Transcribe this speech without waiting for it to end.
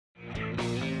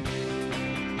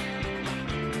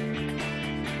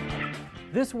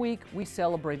This week, we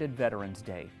celebrated Veterans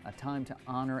Day, a time to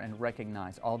honor and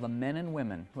recognize all the men and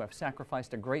women who have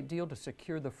sacrificed a great deal to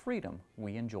secure the freedom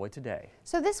we enjoy today.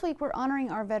 So this week, we're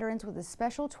honoring our veterans with a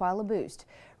special TWILA Boost.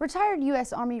 Retired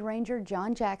U.S. Army Ranger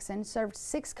Jon Jackson served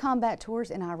 6 combat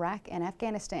tours in Iraq and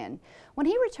Afghanistan. When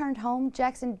he returned home,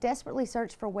 Jackson desperately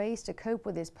searched for ways to cope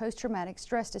with his post-traumatic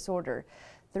stress disorder.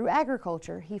 Through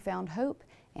agriculture, he found hope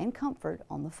and comfort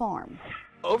on the farm.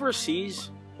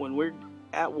 Overseas, when we're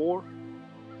at war,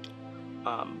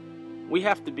 we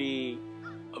have to be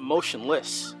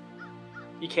emotionless.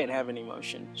 You can't have any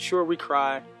emotion. Sure, we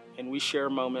cry and we share a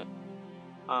moment.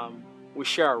 We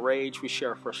share our rage, we share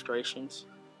our frustrations,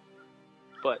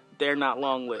 but they're not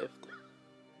long-lived.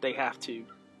 They have to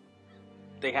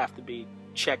be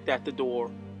checked at the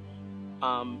door,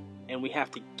 and we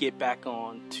have to get back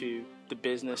on to the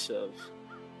business of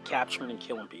capturing and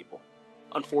killing people.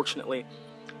 Unfortunately,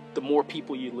 the more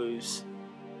people you lose,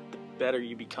 the better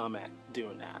you become at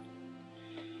doing that.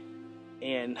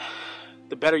 And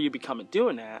the better you become at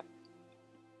doing that,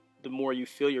 the more you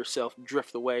feel yourself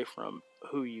drift away from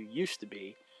who you used to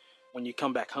be. When you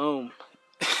come back home,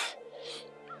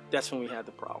 that's when we have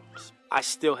the problems. I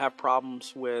still have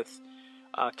problems with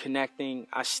connecting.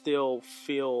 I still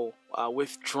feel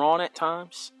withdrawn at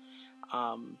times.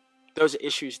 Those are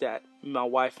issues that my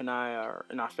wife and I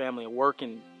and our family are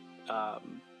working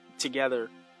together.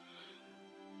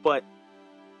 But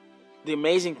the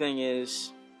amazing thing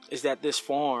is that this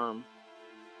farm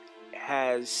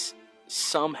has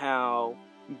somehow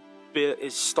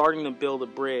is starting to build a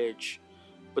bridge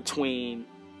between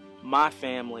my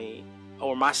family,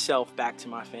 or myself, back to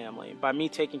my family. By me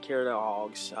taking care of the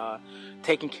hogs,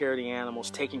 taking care of the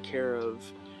animals, taking care of,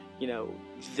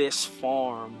 this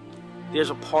farm, there's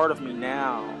a part of me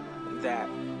now that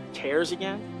cares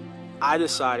again. I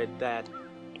decided that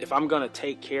if I'm gonna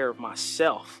take care of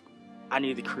myself, I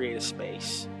need to create a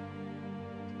space.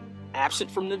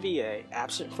 Absent from the VA,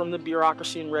 absent from the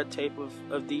bureaucracy and red tape of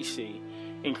DC,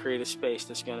 and create a space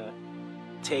that's gonna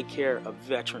take care of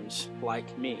veterans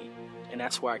like me. And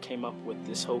that's why I came up with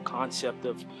this whole concept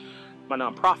of my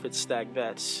nonprofit, Stag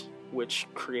Vets, which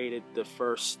created the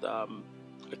first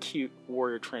acute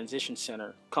warrior transition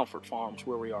center, Comfort Farms,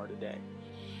 where we are today.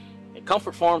 And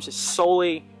Comfort Farms is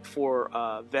solely for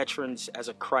veterans as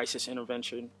a crisis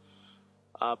intervention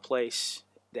place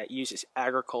that uses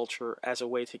agriculture as a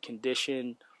way to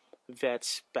condition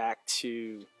vets back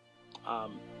to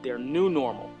their new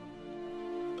normal.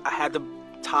 I had to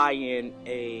tie in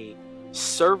a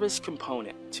service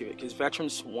component to it because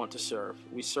veterans want to serve.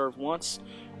 We serve once,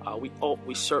 we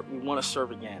want to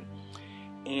serve again.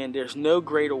 And there's no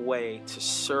greater way to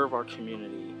serve our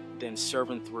community than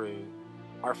serving through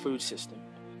our food system.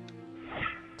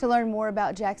 To learn more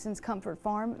about Jackson's Comfort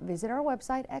Farm, visit our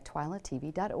website at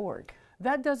twilatv.org.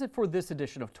 That does it for this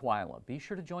edition of TWILA. Be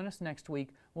sure to join us next week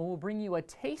when we'll bring you a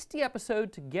tasty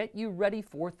episode to get you ready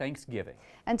for Thanksgiving.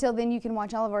 Until then, you can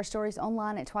watch all of our stories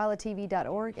online at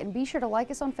twilatv.org, and be sure to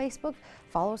like us on Facebook,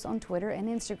 follow us on Twitter and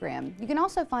Instagram. You can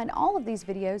also find all of these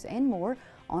videos and more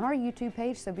on our YouTube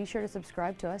page, so be sure to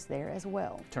subscribe to us there as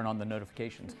well. Turn on the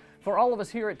notifications. For all of us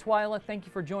here at TWILA, thank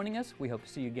you for joining us. We hope to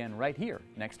see you again right here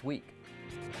next week.